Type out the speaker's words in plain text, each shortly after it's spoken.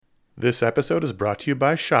This episode is brought to you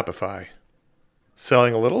by Shopify.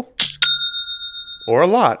 Selling a little? Or a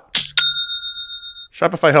lot?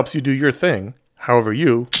 Shopify helps you do your thing, however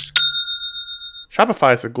you.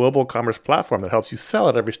 Shopify is a global commerce platform that helps you sell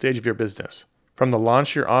at every stage of your business. From the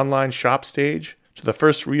launch your online shop stage, to the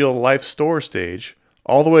first real-life store stage,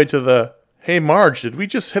 all the way to the, hey Marge, did we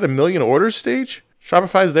just hit 1 million orders stage?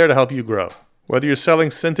 Shopify is there to help you grow. Whether you're selling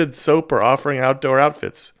scented soap or offering outdoor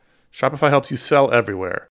outfits, Shopify helps you sell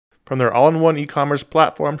everywhere. From their all-in-one e-commerce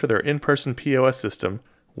platform to their in-person POS system,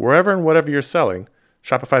 wherever and whatever you're selling,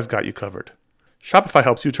 Shopify's got you covered. Shopify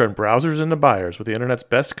helps you turn browsers into buyers with the internet's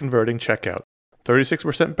best converting checkout,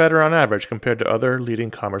 36% better on average compared to other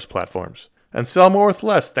leading commerce platforms. And sell more with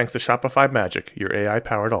less thanks to Shopify Magic, your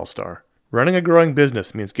AI-powered all-star. Running a growing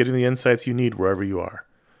business means getting the insights you need wherever you are.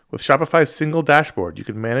 With Shopify's single dashboard, you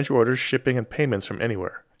can manage orders, shipping, and payments from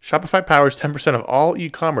anywhere. Shopify powers 10% of all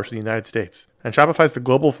e-commerce in the United States. And Shopify's the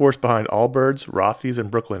global force behind Allbirds, Rothy's,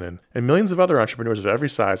 and Brooklinen, and millions of other entrepreneurs of every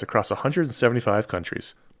size across 175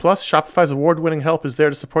 countries. Plus, Shopify's award-winning help is there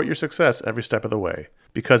to support your success every step of the way.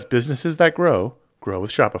 Because businesses that grow, grow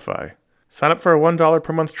with Shopify. Sign up for a $1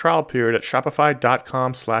 per month trial period at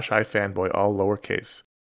shopify.com/iFanboy, all lowercase.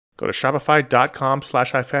 Go to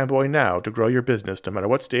shopify.com/iFanboy now to grow your business no matter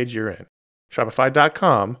what stage you're in.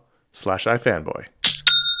 Shopify.com/iFanboy.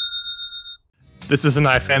 This is an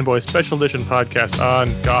iFanboy special edition podcast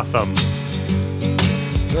on Gotham.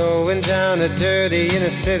 Going down a dirty inner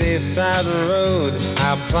city side road,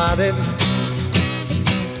 I plotted.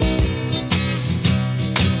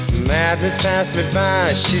 Madness passed me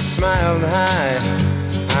by, she smiled high,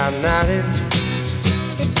 I nodded.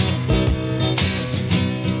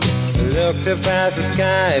 Looked up as the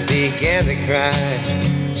sky began to cry,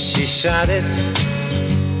 she shot it.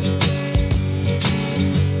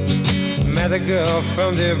 Met a girl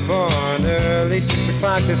from Dearborn, early 6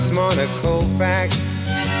 o'clock this morning, Colfax.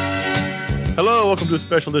 Hello, welcome to a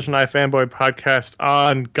special edition iFanboy podcast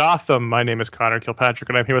on Gotham. My name is Conor Kilpatrick,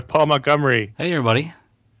 and I'm here with Paul Montgomery. Hey, everybody.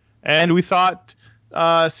 And we thought,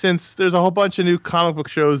 since there's a whole bunch of new comic book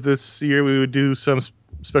shows this year, we would do some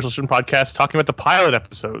special edition podcasts talking about the pilot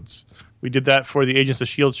episodes. We did that for the Agents of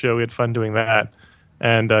S.H.I.E.L.D. show. We had fun doing that.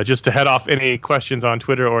 And just to head off any questions on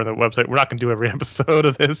Twitter or the website, we're not going to do every episode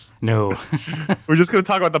of this. No. We're just going to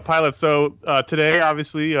talk about the pilot. So today,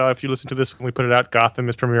 obviously, if you listen to this when we put it out, Gotham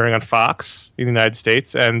is premiering on Fox in the United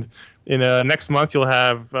States. And in next month, you'll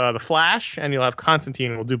have The Flash and you'll have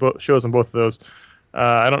Constantine. We'll do shows on both of those.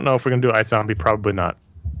 I don't know if we're going to do iZombie. Probably not.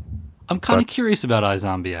 I'm kind of curious about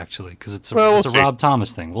iZombie, actually, because it's a Rob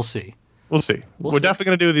Thomas thing. We'll see. We'll see. We're definitely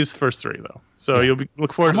going to do these first three, though. So you'll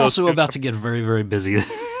look forward to those. I'm also about to get very, very busy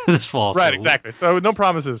this fall. Right, exactly. So no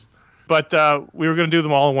promises. But we were going to do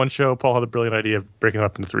them all in one show. Paul had a brilliant idea of breaking them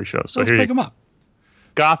up into 3 shows. So let's break them up.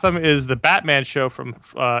 Gotham is the Batman show from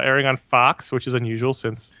airing on Fox, which is unusual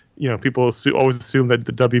since people always assume that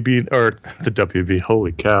the WB,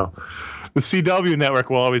 holy cow. The CW network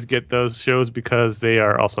will always get those shows because they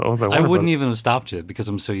are also owned by Warner I wouldn't Brothers. even have stopped it because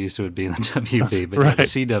I'm so used to it being the WB, but right. The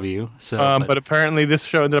CW. So, but apparently this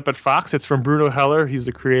show ended up at Fox. It's from Bruno Heller. He's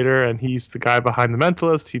the creator, and he's the guy behind The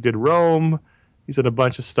Mentalist. He did Rome. He's did a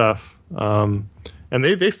bunch of stuff. And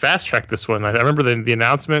they fast-tracked this one. I remember the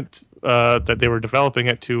announcement that they were developing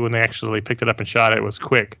it to when they actually picked it up and shot it was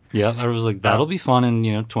quick. Yeah, I was like, that'll be fun in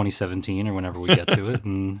 2017 or whenever we get to it,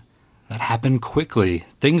 and that happened quickly.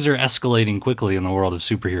 Things are escalating quickly in the world of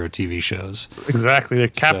superhero TV shows. Exactly. They're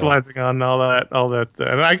capitalizing on all that.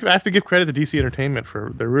 And I have to give credit to DC Entertainment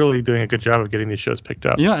they're really doing a good job of getting these shows picked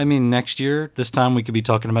up. Yeah, I mean, next year, this time we could be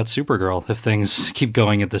talking about Supergirl if things keep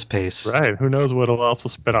going at this pace. Right. Who knows what will also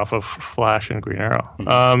spin off of Flash and Green Arrow.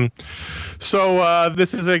 Mm-hmm. So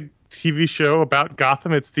this is a TV show about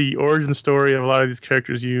Gotham. It's the origin story of a lot of these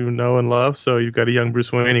characters you know and love. So you've got a young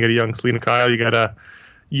Bruce Wayne, you got a young Selina Kyle, you got a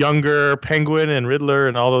younger Penguin and Riddler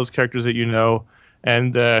and all those characters that you know.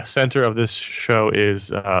 And the center of this show is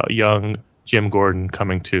young Jim Gordon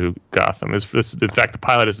coming to Gotham. In fact, the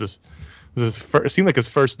pilot is it seemed like his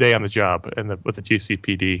first day on the job with the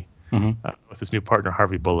GCPD with his new partner,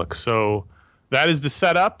 Harvey Bullock. So that is the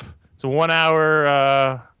setup. It's a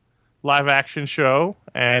 1-hour live-action show.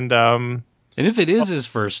 And if it is his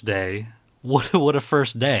first day, what a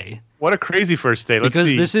first day. What a crazy first day. Because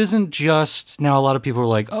this isn't just, now a lot of people are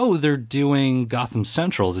like, oh, they're doing Gotham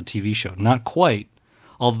Central as a TV show. Not quite.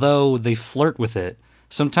 Although they flirt with it,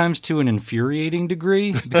 sometimes to an infuriating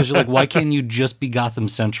degree, because you're like, why can't you just be Gotham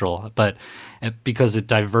Central? But because it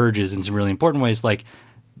diverges in some really important ways, like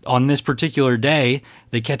on this particular day,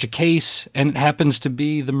 they catch a case and it happens to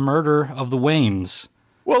be the murder of the Waynes.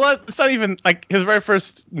 Well, it's not even like his very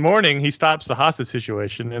first morning. He stops the hostage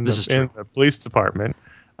situation in the police department.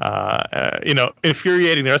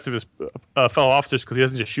 Infuriating the rest of his fellow officers because he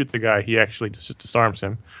doesn't just shoot the guy; he actually just disarms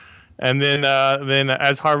him. And then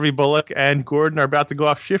as Harvey Bullock and Gordon are about to go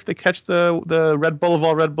off shift, they catch the Red Bull of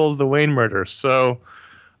all Red Bulls, the Wayne murder. So,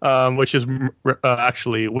 which is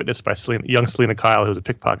actually witnessed by young Selena Kyle, who's a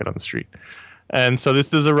pickpocket on the street. And so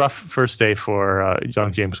this is a rough first day for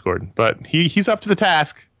young James Gordon, but he's up to the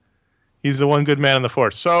task. He's the one good man on the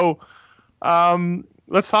force. So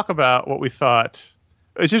let's talk about what we thought.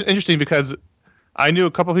 It's just interesting because I knew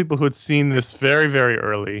a couple of people who had seen this very, very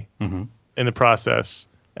early in the process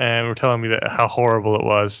and were telling me how horrible it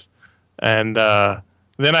was. And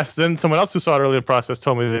then someone else who saw it early in the process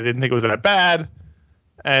told me they didn't think it was that bad.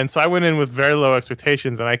 And so I went in with very low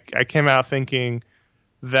expectations, and I came out thinking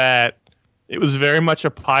that it was very much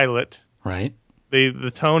a pilot. Right.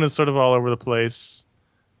 The tone is sort of all over the place.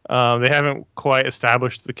 They haven't quite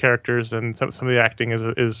established the characters, and some of the acting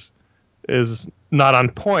is not on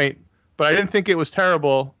point. But I didn't think it was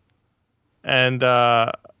terrible, and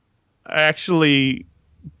I actually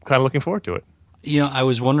kind of looking forward to it. You know, I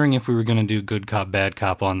was wondering if we were going to do good cop, bad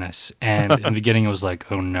cop on this, and in the beginning I was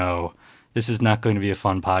like, oh no, this is not going to be a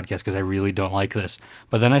fun podcast because I really don't like this.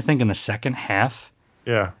 But then I think in the second half,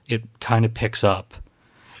 it kind of picks up.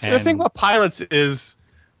 And the thing about pilots is,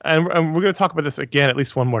 and we're going to talk about this again at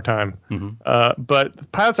least one more time,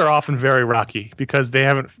 but pilots are often very rocky because they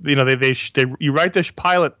haven't, you write this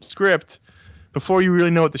pilot script before you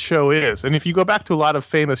really know what the show is. And if you go back to a lot of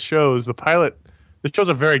famous shows, the shows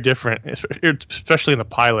are very different, especially in the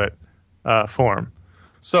pilot form.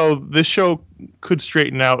 So this show could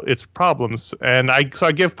straighten out its problems, and I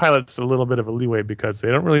give pilots a little bit of a leeway because they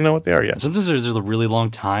don't really know what they are yet. Sometimes there's a really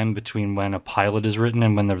long time between when a pilot is written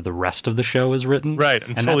and when the rest of the show is written. Right,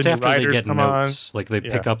 and that's after they get notes. Like they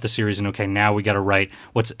pick up the series and okay, now we got to write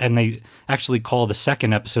and they actually call the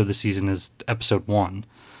second episode of the season as episode 1.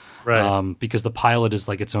 Right. Because the pilot is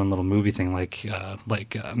like its own little movie thing, like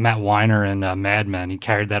Matt Weiner and Mad Men. He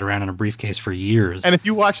carried that around in a briefcase for years. And if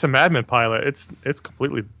you watch the Mad Men pilot, it's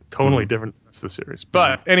completely, totally different than the series.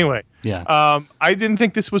 But anyway, I didn't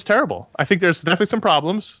think this was terrible. I think there's definitely some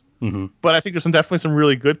problems, but I think there's definitely some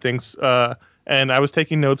really good things. And I was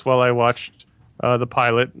taking notes while I watched the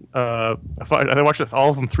pilot. I watched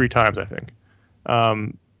all of them 3 times, I think.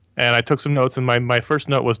 And I took some notes, and my first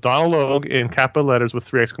note was Donal Logue in capital letters with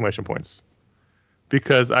 3 exclamation points.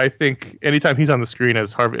 Because I think anytime he's on the screen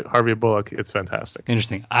as Harvey Bullock, it's fantastic.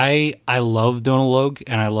 Interesting. I love Donal Logue,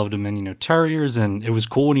 and I loved him in Terriers, and it was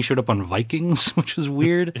cool when he showed up on Vikings, which was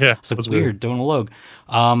weird. Yeah, so it's weird. Donal Logue.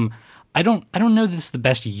 I don't know that it's the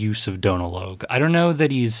best use of Donal Logue. I don't know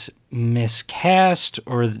that he's miscast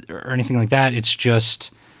or anything like that. It's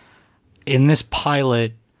just in this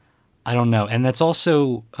pilot, I don't know. And that's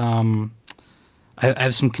also, I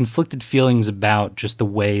have some conflicted feelings about just the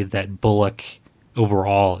way that Bullock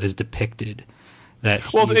overall is depicted.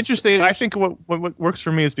 It's interesting. I think what works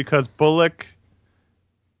for me is because Bullock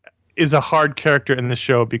is a hard character in the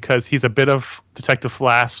show because he's a bit of Detective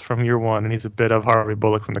Flass from year 1 and he's a bit of Harvey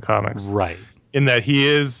Bullock from the comics. Right. In that he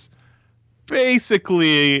is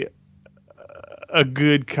basically a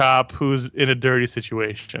good cop who's in a dirty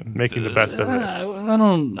situation, making the best of it. I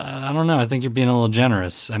don't know. I think you're being a little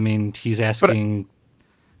generous. I mean, he's asking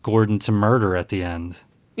Gordon to murder at the end.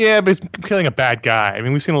 Yeah, but he's killing a bad guy. I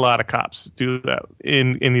mean, we've seen a lot of cops do that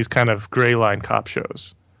in these kind of gray line cop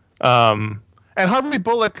shows. And Harvey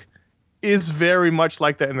Bullock is very much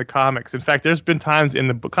like that in the comics. In fact, there's been times in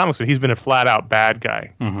the comics when he's been a flat out bad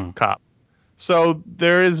guy cop. So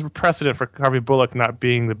there is precedent for Harvey Bullock not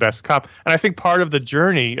being the best cop. And I think part of the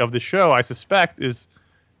journey of the show, I suspect, is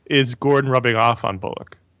Gordon rubbing off on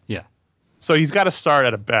Bullock. Yeah. So he's got to start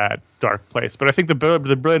at a bad, dark place. But I think the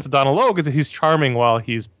brilliance of Donal Logue is that he's charming while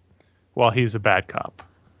he's a bad cop.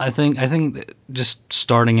 I think that just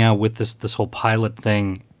starting out with this whole pilot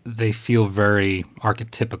thing, they feel very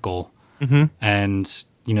archetypical. And,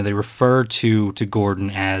 they refer to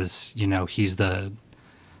Gordon as, he's the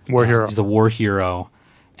war hero. He's the war hero,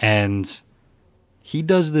 and he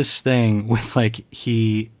does this thing with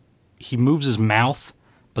he moves his mouth,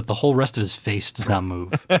 but the whole rest of his face does not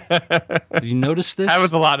move. Have you noticed this? That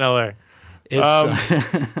was a lot in LA.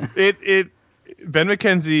 It's Ben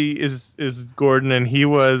McKenzie is Gordon, and he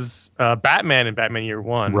was Batman in Batman Year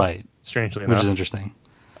 1. Right. Strangely enough, which is interesting.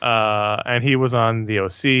 And he was on the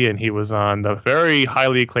OC, and he was on the very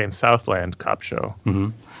highly acclaimed Southland cop show.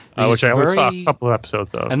 Which I only saw a couple of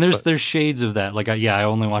episodes of. And there's shades of that. I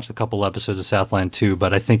only watched a couple episodes of Southland too,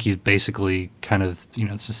 but I think he's basically kind of,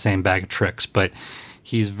 it's the same bag of tricks. But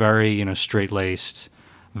he's very, straight-laced.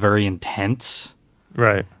 very intense.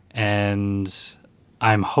 Right. And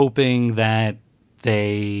I'm hoping that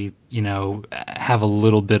they, have a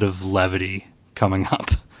little bit of levity coming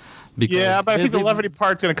up. Yeah, but I think the levity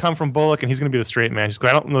part's going to come from Bullock, and he's going to be the straight man.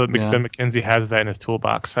 I don't know that Ben McKenzie has that in his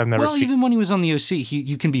toolbox. I've never seen. Even when he was on the OC,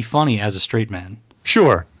 you can be funny as a straight man.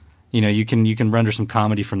 Sure. You can render some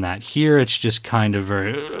comedy from that. Here, it's just kind of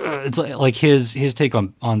very. It's like his take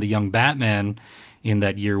on the young Batman in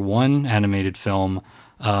that Year One animated film.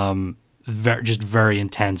 Just very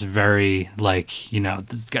intense, very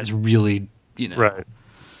this guy's really right.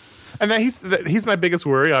 And then he's my biggest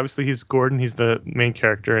worry. Obviously, he's Gordon. He's the main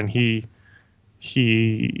character, and he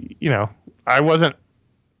he would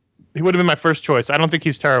have been my first choice. I don't think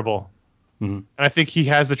he's terrible, and I think he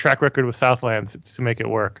has the track record with Southland to make it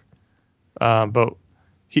work. But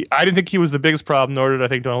I didn't think he was the biggest problem, nor did I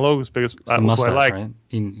think Donal Logue was biggest. It's the mustache, right?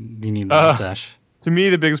 You need the mustache. To me,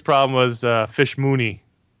 the biggest problem was Fish Mooney.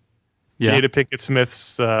 Yeah. Jada Pinkett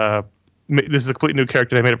Smith's. This is a completely new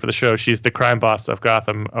character they made up for the show. She's the crime boss of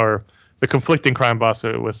Gotham, or the conflicting crime boss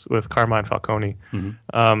with Carmine Falcone.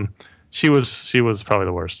 Mm-hmm. She was probably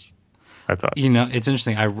the worst, I thought. It's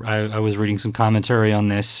interesting. I was reading some commentary on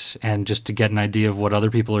this, and just to get an idea of what other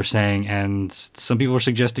people are saying, and some people are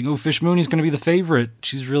suggesting, Fish Mooney's going to be the favorite.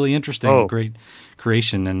 She's really interesting, great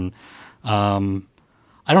creation, and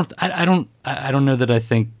I don't know that I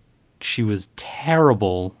think she was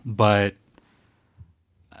terrible, but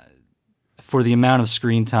for the amount of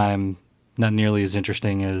screen time, not nearly as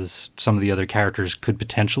interesting as some of the other characters could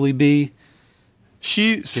potentially be.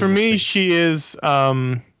 She is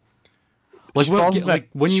when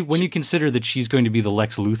you consider that she's going to be the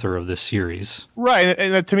Lex Luthor of this series, right?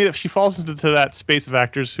 And to me, that she falls into that space of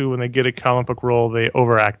actors who, when they get a comic book role, they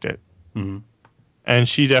overact it. Mm-hmm. And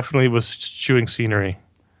she definitely was chewing scenery,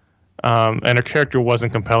 and her character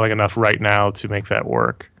wasn't compelling enough right now to make that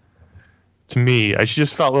work. To me, she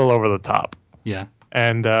just felt a little over the top. Yeah.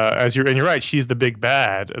 And you're right, she's the big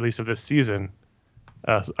bad, at least of this season.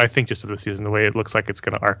 I think just of this season, the way it looks like it's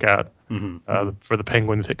going to arc out for the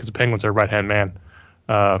Penguins, because the Penguins are right-hand man.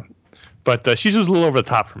 But she's just a little over the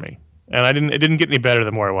top for me, and it didn't get any better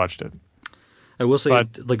the more I watched it. I will say,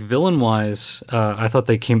 villain-wise, I thought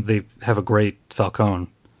they have a great Falcone.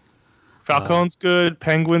 Falcone's good.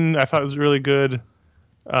 Penguin, I thought was really good.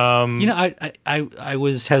 I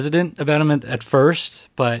was hesitant about him at first,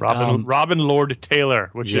 but Robin Lord Taylor,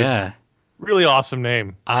 which is really awesome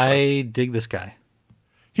name. I dig this guy.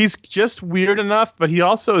 He's just weird enough, but he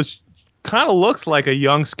also kind of looks like a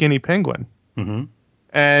young, skinny penguin,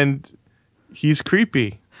 and he's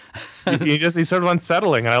creepy. He's sort of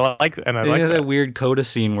unsettling, and I like that weird coda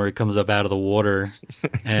scene where he comes up out of the water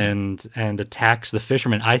and attacks the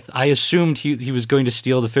fisherman. I assumed he was going to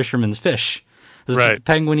steal the fisherman's fish. Right. The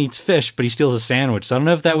penguin eats fish, but he steals a sandwich. So I don't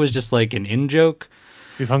know if that was just like an in-joke.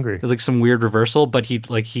 He's hungry. It's like some weird reversal, but he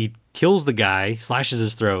kills the guy, slashes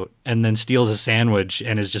his throat, and then steals a sandwich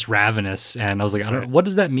and is just ravenous. And I was like, what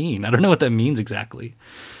does that mean? I don't know what that means exactly.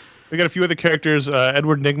 We got a few other characters.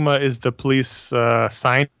 Edward Nygma is the police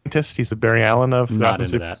scientist. He's the Barry Allen of Not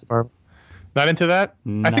into that. Not into that?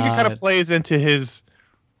 I think it kind of plays into his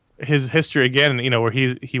history again, where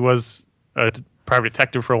he was a private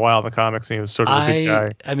detective for a while in the comics, and he was sort of the big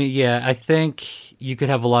guy. I mean, yeah, I think you could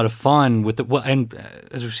have a lot of fun with and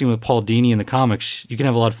as we've seen with Paul Dini in the comics, you can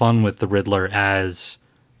have a lot of fun with the Riddler as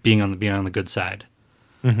being on the good side.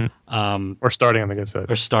 Mm-hmm. Or starting on the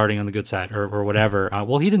good side. Or whatever.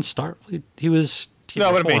 Well, he didn't start. He was.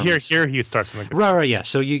 No, but I mean, here he starts on the good side. Right, yeah.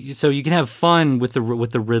 So you can have fun with the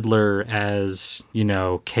Riddler as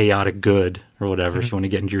chaotic good or whatever, if you want to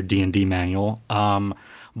get into your D&D manual.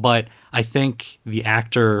 But I think the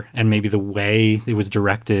actor and maybe the way it was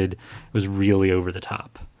directed was really over the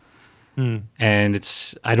top.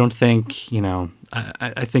 And I don't think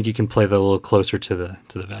I think you can play that a little closer to the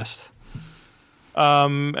vest.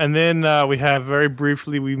 And then we have, very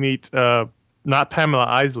briefly, we meet not Pamela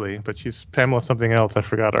Isley, but she's Pamela something else. I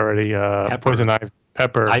forgot already. Poison Ivy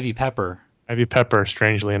Pepper. Ivy Pepper. Ivy Pepper.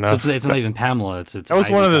 Strangely enough, so it's not even Pamela. It's that was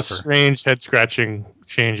Ivy one of the Pepper. strange head scratching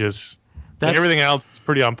changes. And everything else is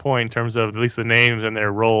pretty on point in terms of at least the names and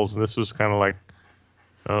their roles. And this was kind of like,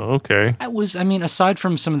 oh, okay. Aside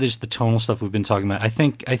from some of the tonal stuff we've been talking about, I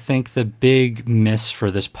think the big miss for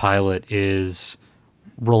this pilot is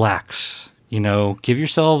relax. Give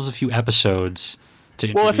yourselves a few episodes to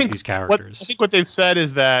introduce these characters. I think what they've said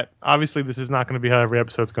is that obviously this is not going to be how every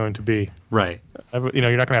episode's going to be. Right. You're not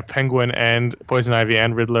going to have Penguin and Poison Ivy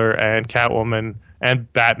and Riddler and Catwoman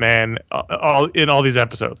and Batman all in all these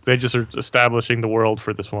episodes. They just are establishing the world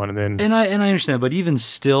for this one, and I understand, but even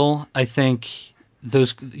still, I think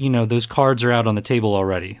those cards are out on the table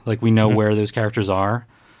already. Like, we know where those characters are.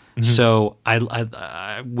 So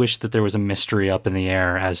I wish that there was a mystery up in the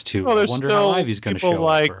air as to, I wonder how Ivy's going to show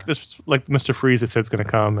up. There's like Mr. Freeze that said it's going to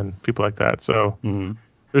come, and people like that. So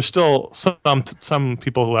there's still some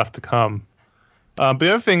people left to come. But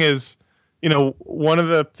the other thing is, one of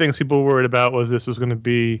the things people were worried about was this was going to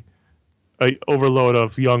be an overload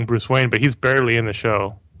of young Bruce Wayne, but he's barely in the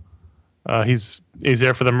show. He's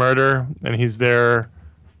there for the murder, and he's there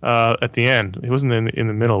at the end. He wasn't in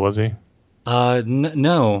the middle, was he?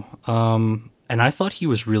 No. And I thought he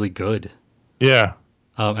was really good. Yeah.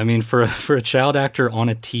 I mean, for a child actor on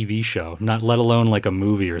a TV show, not let alone like a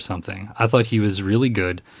movie or something, I thought he was really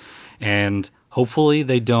good. And hopefully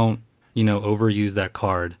they don't, overuse that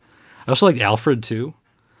card. I also like Alfred too.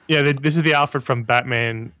 Yeah, this is the Alfred from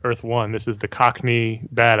Batman Earth 1. This is the Cockney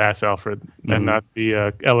badass Alfred, and not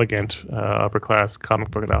the elegant upper class comic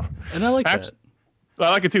book Alfred. And I like that. I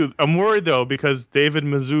like it too. I'm worried though because David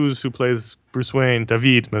Mazouz, who plays Bruce Wayne,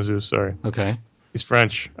 David Mazouz, sorry. Okay. He's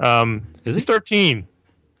French. He's 13.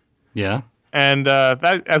 Yeah. And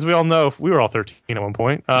that, as we all know, we were all 13 at one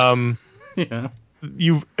point. Yeah.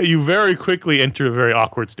 You very quickly enter a very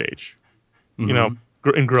awkward stage, in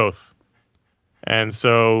growth, and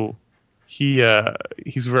so he's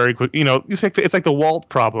very quick. It's like the Walt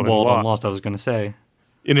problem. Walt on Lost. I was going to say.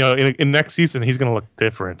 In next season, he's going to look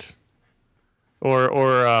different.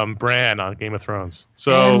 Or Bran on Game of Thrones.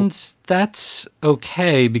 And that's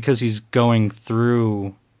okay because he's going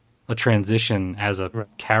through a transition as a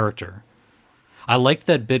character. I liked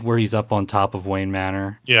that bit where he's up on top of Wayne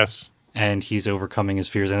Manor. Yes. And he's overcoming his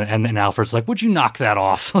fears. And then Alfred's like, would you knock that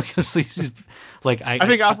off? I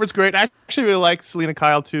think Alfred's great. I actually really like Selena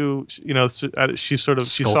Kyle too. She saw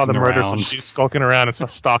the murder, so she's skulking around and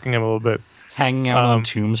stalking him a little bit. Hanging out on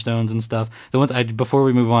tombstones and stuff. The ones before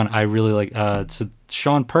we move on, I really like. So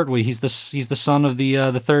Sean Pertwee, he's the son of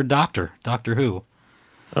the third Doctor, Doctor Who.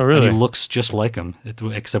 Oh, really? And he looks just like him,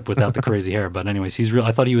 except without the crazy hair. But anyways,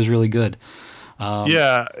 I thought he was really good.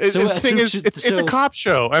 It's a cop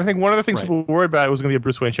show. I think one of the things people were worried about was going to be a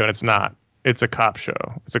Bruce Wayne show, and it's not. It's a cop show.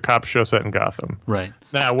 It's a cop show set in Gotham. Right.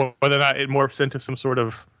 Now, whether or not it morphs into some sort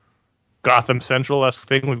of Gotham Central-esque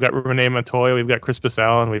thing, we've got Renee Montoya, we've got Crispus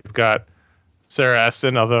Allen, we've got Sarah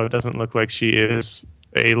Essen, although it doesn't look like she is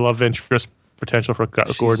a love interest potential for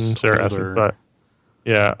Gordon, Sarah Essen. But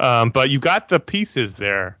yeah, but you got the pieces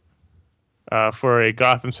there for a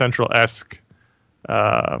Gotham Central-esque.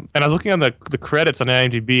 And I was looking on the credits on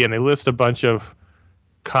IMDb, and they list a bunch of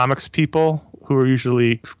comics people who are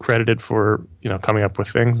usually credited for coming up with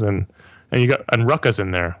things, and Rucka's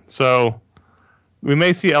in there, so we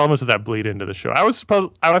may see elements of that bleed into the show.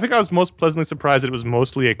 I think I was most pleasantly surprised that it was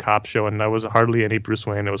mostly a cop show, and there was hardly any Bruce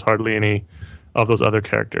Wayne. There was hardly any of those other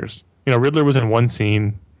characters. Riddler was in one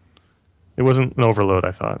scene. It wasn't an overload,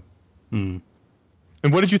 I thought. And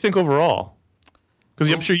what did you think overall?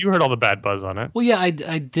 Because I'm sure you heard all the bad buzz on it. Well, yeah, I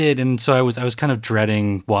did, and so I was kind of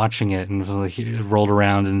dreading watching it, and it rolled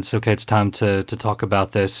around, and it's okay. It's time to talk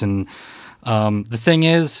about this. And the thing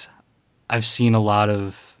is, I've seen a lot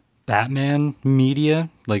of Batman media,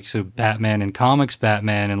 so Batman in comics,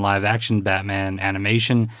 Batman in live action, Batman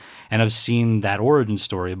animation, and I've seen that origin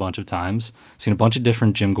story a bunch of times. Seen a bunch of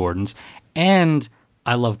different Jim Gordons, and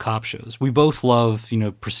I love cop shows. We both love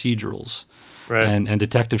procedurals. Right. And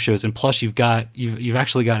detective shows, and plus you've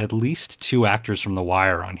actually got at least 2 actors from The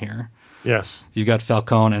Wire on here. Yes, you've got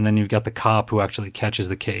Falcone, and then you've got the cop who actually catches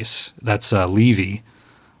the case. That's Levy,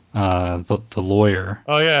 the lawyer.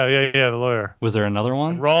 Oh yeah, the lawyer. Was there another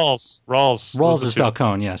one? Rawls is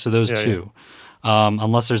Falcone. Yeah, so those two. Yeah.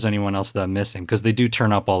 Unless there's anyone else that I'm missing, because they do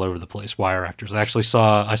turn up all over the place. Wire actors. I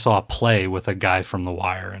saw a play with a guy from The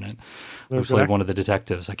Wire in it, who played one of the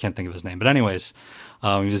detectives. I can't think of his name, but anyways. He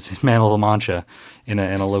was Man of La Mancha in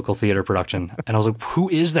a local theater production. And I was like, who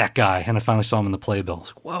is that guy? And I finally saw him in the playbill. I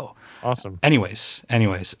was like, whoa. Awesome. Anyways.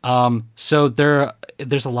 So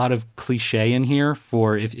there's a lot of cliche in here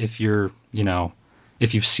for if you're,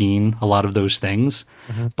 if you've seen a lot of those things.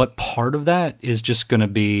 Mm-hmm. But part of that is just going to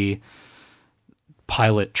be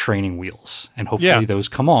pilot training wheels. And hopefully those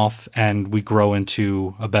come off and we grow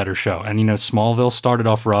into a better show. And, Smallville started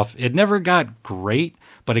off rough. It never got great,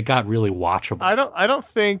 but it got really watchable. I don't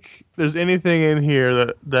think there's anything in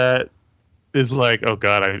here that is like, oh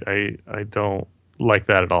God, I don't like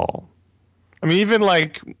that at all. I mean, even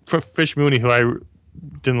like for Fish Mooney, who I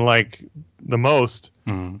didn't like the most,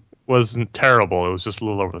 wasn't terrible. It was just a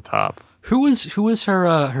little over the top. Who was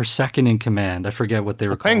her second in command? I forget what they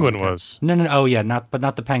were calling Penguin was. No. Oh yeah, not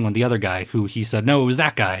the Penguin. The other guy who he said no, it was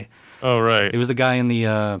that guy. Oh right. It was the guy in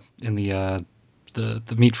the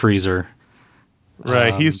meat freezer.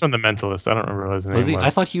 Right. He's from The Mentalist. I don't remember what his name was. I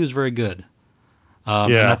thought he was very good.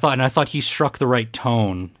 Yeah. And I thought he struck the right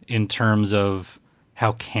tone in terms of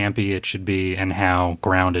how campy it should be and how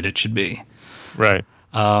grounded it should be. Right.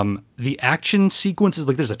 The action sequences,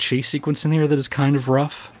 like there's a chase sequence in here that is kind of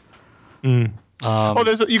rough. You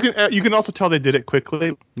can also tell they did it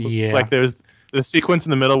quickly. Yeah. Like there's the sequence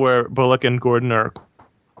in the middle where Bullock and Gordon are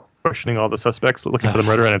questioning all the suspects looking for the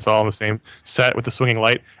murder, and it's all on the same set with the swinging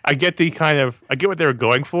light. I get what they were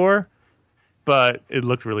going for, but it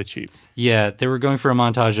looked really cheap. Yeah, they were going for a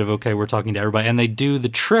montage of, okay, we're talking to everybody, and they do the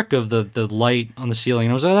trick of the light on the ceiling,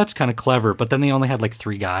 and I was like, oh, that's kind of clever, but then they only had like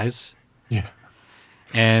 3 guys. Yeah.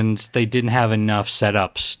 And they didn't have enough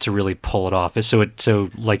setups to really pull it off. So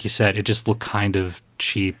like you said, it just looked kind of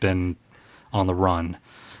cheap and on the run.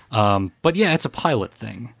 But yeah, it's a pilot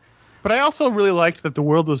thing. But I also really liked that the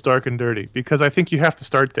world was dark and dirty, because I think you have to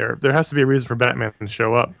start there. There has to be a reason for Batman to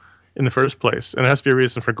show up in the first place, and there has to be a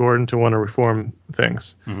reason for Gordon to want to reform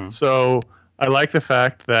things. Mm-hmm. So I like the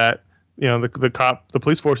fact that the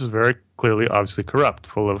police force is very clearly, obviously corrupt,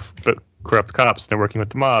 full of corrupt cops. They're working with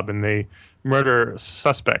the mob, and they murder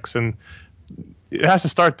suspects, and it has to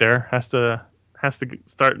start there. Has to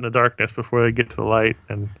start in the darkness before they get to the light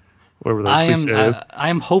and whatever the cliche is. I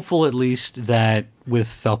am hopeful, at least, that with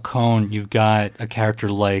Falcone, you've got a character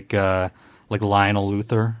like Lionel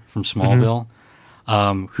Luthor from Smallville,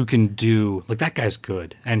 who can do, like, that guy's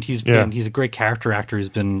good, and he's a great character actor. He's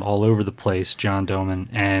been all over the place, John Doman,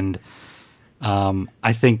 and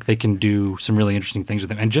I think they can do some really interesting things with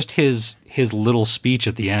him. And just his little speech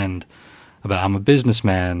at the end about, I'm a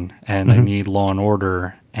businessman and I need law and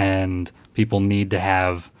order, and people need to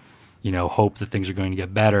have, hope that things are going to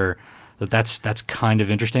get better. That's kind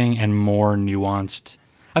of interesting and more nuanced.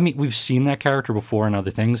 I mean, we've seen that character before in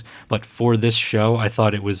other things, but for this show, I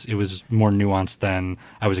thought it was more nuanced than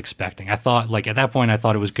I was expecting. I thought, like, at that point, I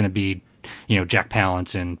thought it was going to be, Jack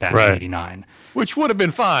Palance in Batman '89. Which would have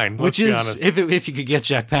been fine. Let's be honest. If you could get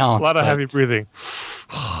Jack Palance. A lot of heavy breathing.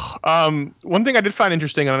 One thing I did find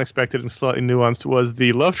interesting and unexpected and slightly nuanced was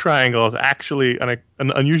the love triangle is actually an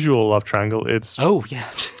unusual love triangle. It's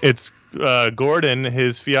it's Gordon,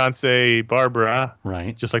 his fiancée Barbara,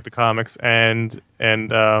 right, just like the comics, and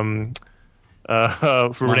for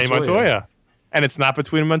Renee Montoya, and it's not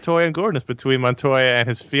between Montoya and Gordon; it's between Montoya and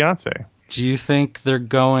his fiancée. Do you think they're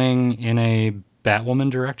going in a Batwoman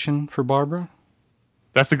direction for Barbara?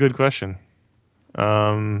 That's a good question.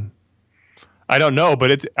 I don't know,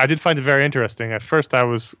 but I did find it very interesting. At first, I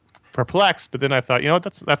was perplexed, but then I thought,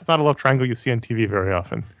 that's not a love triangle you see on TV very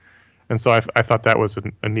often, and so I thought that was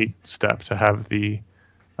a neat step to have the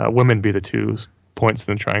women be the 2 points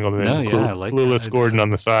in the triangle, and then clueless Gordon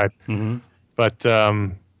on the side. Mm-hmm. But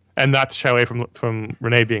and not to shy away from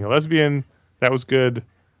Renee being a lesbian, that was good.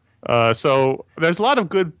 So there's a lot of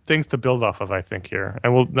good things to build off of, I think, here.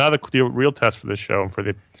 And now the real test for this show and for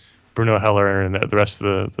the Bruno Heller and the rest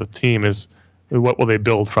of the team is, what will they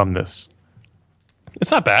build from this?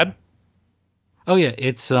 It's not bad. Oh yeah,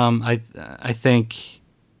 it's I think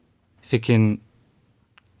if it can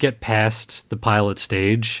get past the pilot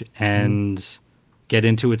stage and get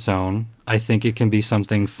into its own, I think it can be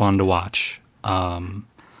something fun to watch.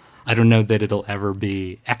 I don't know that it'll ever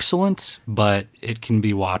be excellent, but it can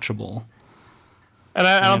be watchable. And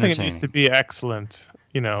I don't think it needs to be excellent.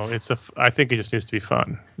 I think it just needs to be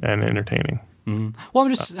fun and entertaining. Mm-hmm. Well,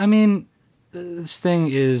 this thing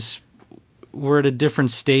is, we're at a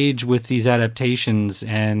different stage with these adaptations,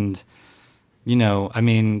 and,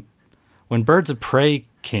 when Birds of Prey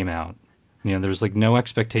came out, there was like no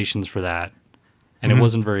expectations for that, and it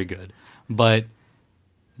wasn't very good. But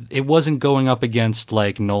it wasn't going up against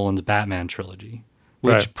like Nolan's Batman trilogy,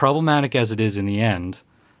 which, problematic as it is in the end,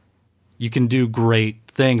 you can do great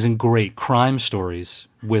things and great crime stories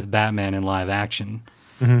with Batman in live action.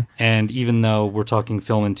 Mm-hmm. And even though we're talking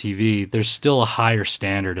film and TV, there's still a higher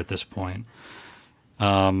standard at this point.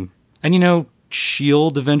 And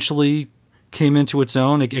S.H.I.E.L.D. eventually came into its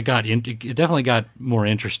own. It definitely got more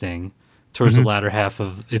interesting towards the latter half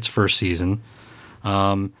of its first season.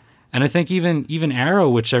 And I think even Arrow,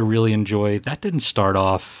 which I really enjoyed, that didn't start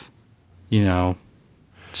off,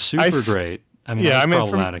 super great.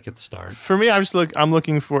 Problematic at the start. For me, I'm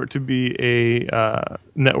looking for it to be a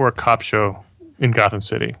network cop show in Gotham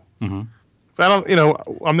City. Mm-hmm.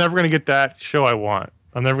 So I'm never going to get that show I want.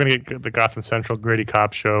 I'm never going to get the Gotham Central gritty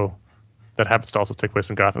cop show that happens to also take place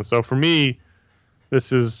in Gotham. So for me,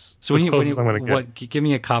 this is as close as I'm going to get. Give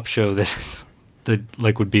me a cop show that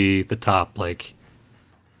would be the top, like.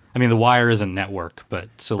 The Wire isn't network, but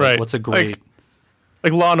what's a great...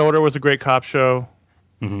 Like Law & Order was a great cop show.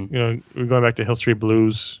 Mm-hmm. We're going back to Hill Street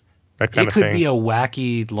Blues. that kind It of could thing. be a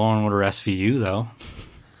wacky Law and Order SVU, though.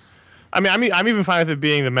 I mean, I'm even fine with it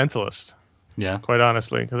being The Mentalist, Yeah. quite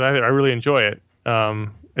honestly, because I really enjoy it.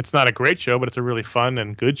 It's not a great show, but it's a really fun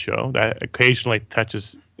and good show that occasionally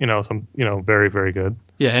touches, some, very, very good.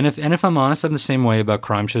 Yeah, and if I'm honest, I'm the same way about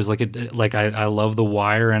crime shows. I love The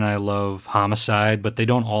Wire and I love Homicide, but they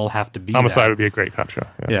don't all have to be Homicide that. would be a great cop show.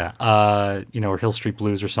 Yeah, or Hill Street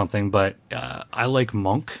Blues or something. But I like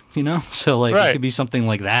Monk, so it Right. could be something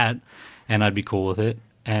like that, and I'd be cool with it.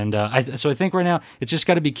 And I think right now it's just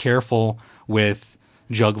got to be careful with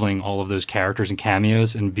juggling all of those characters and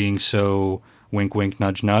cameos and being so wink, wink,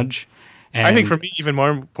 nudge, nudge. And I think for me, even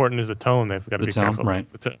more important is the tone. They've got to be tone, careful, right?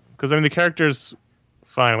 Because the characters,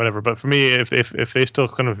 fine, whatever. But for me, if they still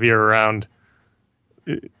kind of veer around,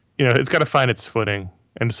 it's got to find its footing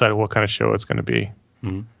and decide what kind of show it's going to be.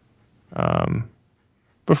 Mm-hmm.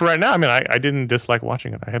 But for right now, I mean, I didn't dislike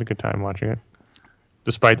watching it. I had a good time watching it,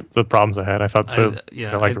 despite the problems I had. I thought the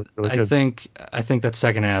really good. I think that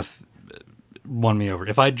second half won me over.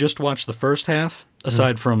 If I just watched the first half,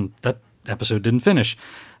 aside from that episode didn't finish,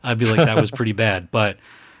 I'd be like, that was pretty bad. But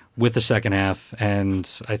with the second half, and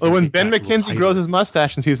I think when Ben McKenzie grows his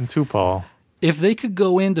mustache in season 2, Paul. If they could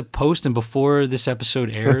go into post and before this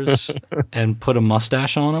episode airs and put a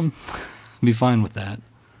mustache on him, I'd be fine with that.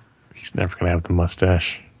 He's never going to have the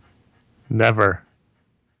mustache. Never.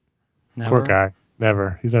 Poor guy.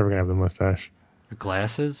 Never. He's never going to have the mustache.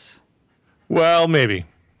 Glasses? Well, maybe.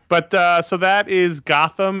 But so that is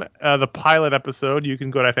Gotham, the pilot episode. You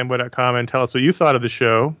can go to iFanboy.com and tell us what you thought of the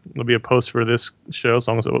show. There'll be a post for this show, as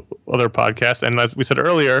long as other podcasts. And as we said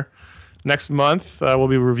earlier, next month we'll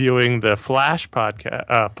be reviewing the Flash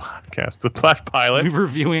podcast, the Flash pilot. We'll be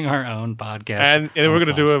reviewing our own podcast. And we're going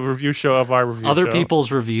to do a review show of our review Other show.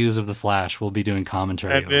 people's reviews of the Flash. We'll be doing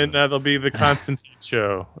commentary. And then there'll be the Constantine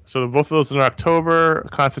show. So both of those are in October.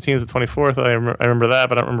 Constantine is the 24th. I remember that,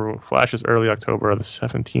 but I don't remember Flash is early October, the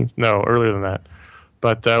 17th. No, earlier than that.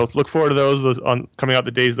 But look forward to those coming out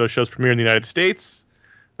the days those shows premiere in the United States.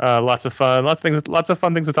 Lots of fun, lots of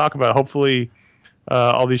fun things to talk about. Hopefully,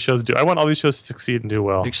 all these shows do. I want all these shows to succeed and do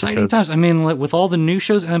well. Exciting times. I mean, with all the new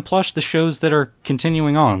shows and plus the shows that are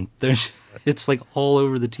continuing on, it's like all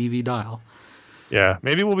over the TV dial. Yeah,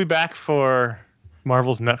 maybe we'll be back for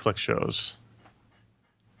Marvel's Netflix shows.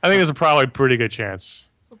 I think there's a probably pretty good chance.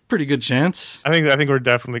 Pretty good chance. I think we're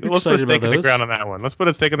definitely. Let's put a stake in the ground on that one. Let's put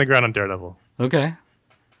a stake in the ground on Daredevil. Okay.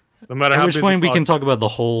 No matter At how which busy point we can politics- talk about the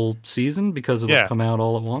whole season because it'll come out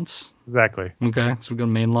all at once. Exactly. Okay, so we're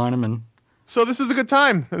gonna mainline them and. So this is a good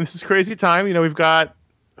time. This is crazy time. We've got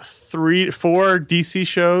 4 DC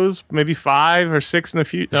shows, maybe 5 or 6 in the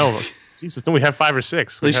future. No, Jesus, no, we have 5 or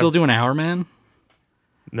 6. Are they still doing Hour Man?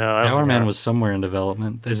 No, I don't Hour think Man so. was somewhere in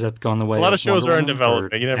development. Is that gone the way? A lot of shows Wonder are in Woman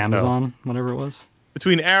development. or You never know. Amazon, whatever it was.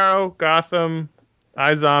 Between Arrow, Gotham,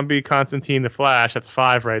 iZombie, Constantine, The Flash. That's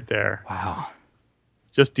 5 right there. Wow.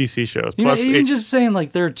 Just DC shows. You know, Plus even just saying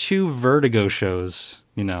there are 2 Vertigo shows,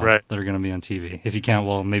 Right. that are going to be on TV. If you count,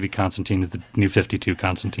 well, maybe Constantine is the new 52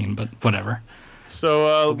 Constantine, but whatever.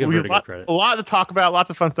 So give we have Vertigo credit. a lot to talk about, lots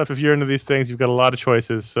of fun stuff. If you're into these things, you've got a lot of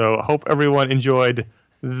choices. So I hope everyone enjoyed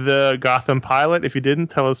the Gotham pilot. If you didn't,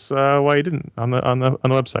 tell us why you didn't on the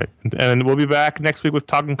website. And we'll be back next week with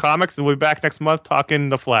Talking Comics, and we'll be back next month talking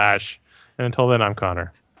The Flash. And until then, I'm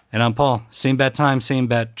Conor. And I'm Paul. Same bat time, same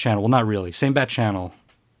bat channel. Well, not really. Same bat channel.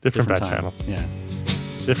 Different bat time. channel. Yeah.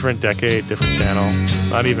 Different decade, different channel.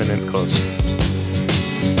 Not even in close.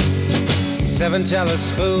 7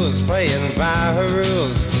 jealous fools playing by her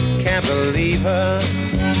rules. Can't believe her.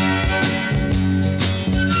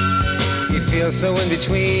 You feel so in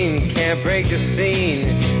between. Can't break the scene.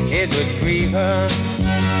 It would grieve her.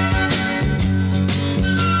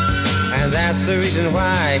 And that's the reason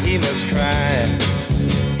why he must cry.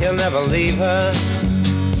 He'll never leave her.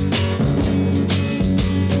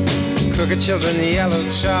 Crooked children, yellow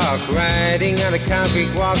chalk, riding on the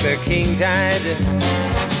concrete walk, their king died.